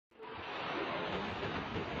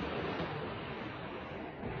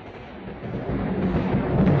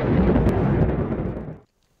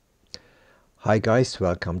Hi guys,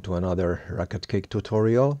 welcome to another Rocket Cake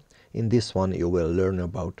tutorial. In this one you will learn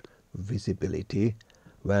about visibility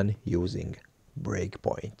when using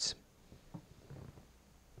breakpoints.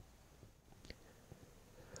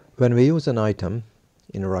 When we use an item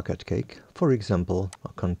in a Rocket Cake, for example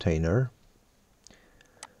a container,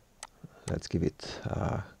 let's give it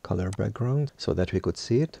a color background so that we could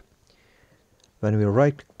see it. When we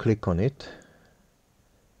right click on it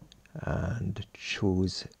and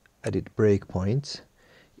choose Edit Breakpoints,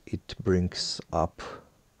 it brings up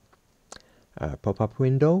a pop-up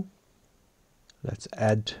window. Let's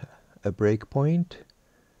add a breakpoint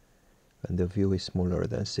when the view is smaller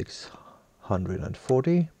than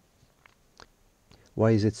 640.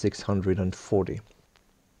 Why is it 640?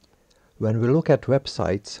 When we look at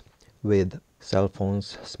websites with cell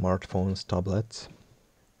phones, smartphones, tablets,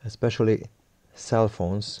 especially cell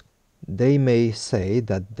phones, they may say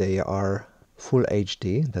that they are full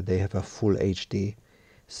HD, that they have a full HD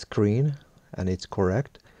screen, and it's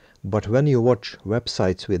correct. But when you watch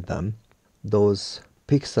websites with them, those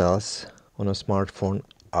pixels on a smartphone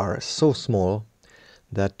are so small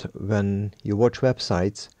that when you watch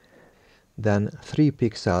websites, then 3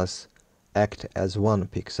 pixels act as 1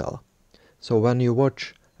 pixel. So when you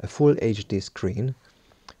watch a full HD screen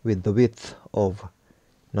with the width of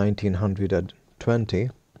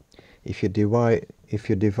 1920, if you divide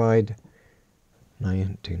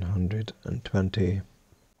 1920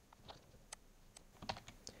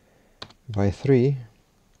 by 3,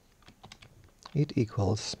 it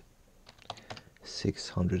equals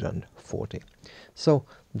 640. So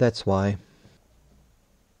that's why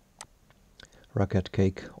Rocket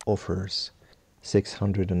Cake offers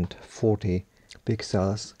 640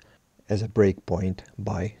 pixels as a breakpoint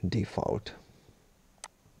by default.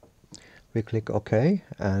 We click OK,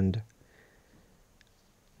 and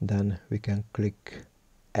then we can click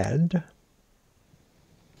Add.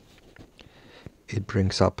 It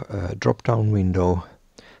brings up a drop-down window,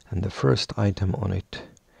 and the first item on it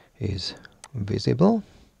is visible,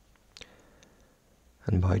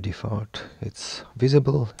 and by default it's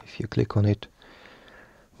visible if you click on it.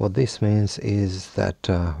 What this means is that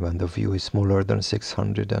when the view is smaller than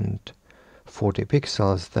 640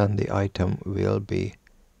 pixels, then the item will be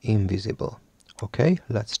invisible. Okay,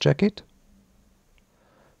 let's check it.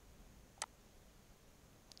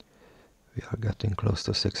 We are getting close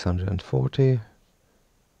to 640,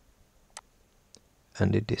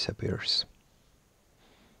 and it disappears.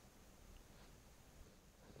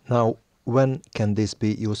 Now, when can this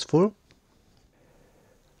be useful?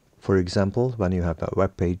 For example, when you have a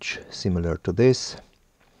web page similar to this,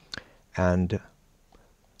 and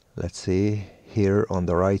let's see, here on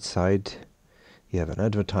the right side you have an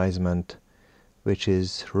advertisement which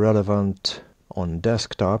is relevant on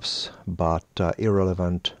desktops but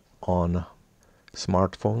irrelevant on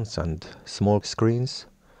smartphones and small screens.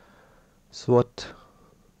 So what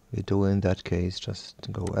we do in that case,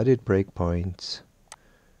 just go Edit Breakpoints,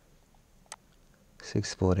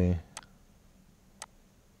 640,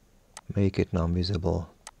 make it non-visible,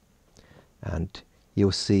 and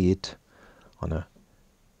you see it on a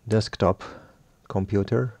desktop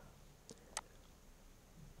computer,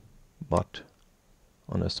 but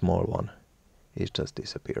on a small one it just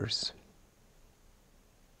disappears.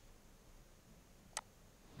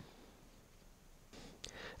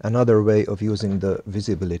 Another way of using the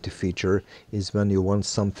visibility feature is when you want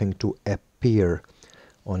something to appear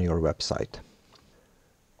on your website.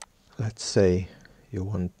 Let's say you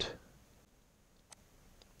want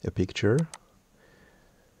a picture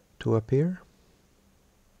to appear.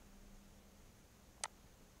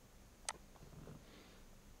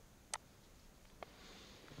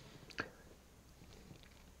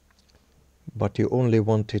 But you only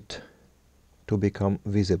want it to become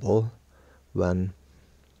visible when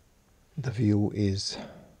the view is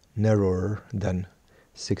narrower than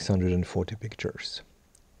 640 pictures.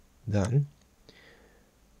 Then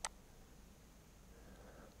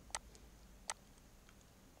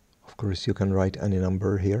of course you can write any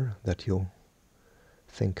number here that you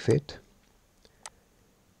think fit.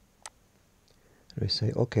 We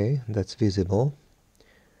say okay, that's visible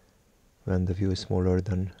when the view is smaller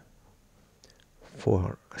than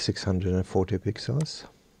 640 pixels.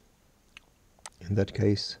 In that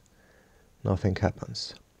case, nothing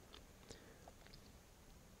happens.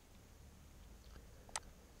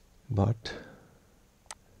 But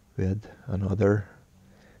with another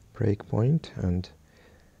breakpoint, and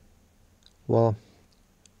well,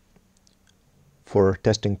 for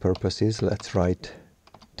testing purposes, let's write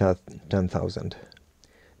 10,000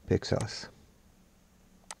 pixels.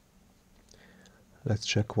 Let's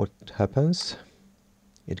check what happens.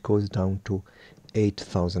 It goes down to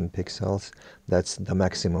 8000 pixels. That's the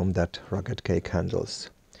maximum that Rocket Cake handles.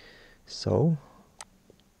 So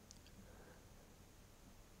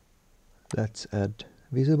let's add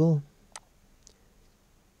visible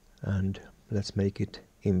and let's make it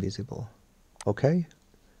invisible. Okay,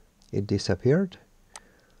 it disappeared.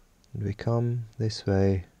 We come this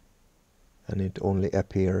way and it only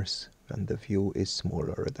appears when the view is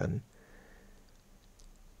smaller than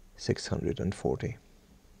 640.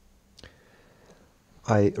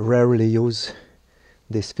 I rarely use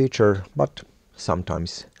this feature, but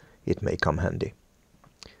sometimes it may come handy.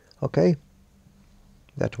 Okay,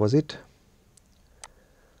 that was it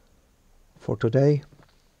for today.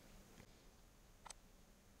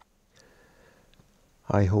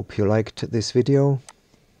 I hope you liked this video.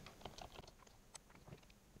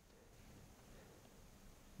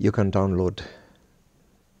 You can download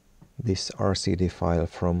this RCD file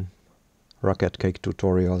from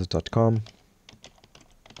rocketcaketutorials.com.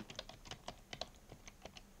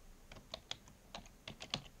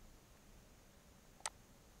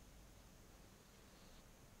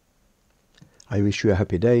 I wish you a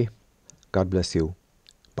happy day. God bless you.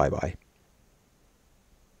 Bye bye.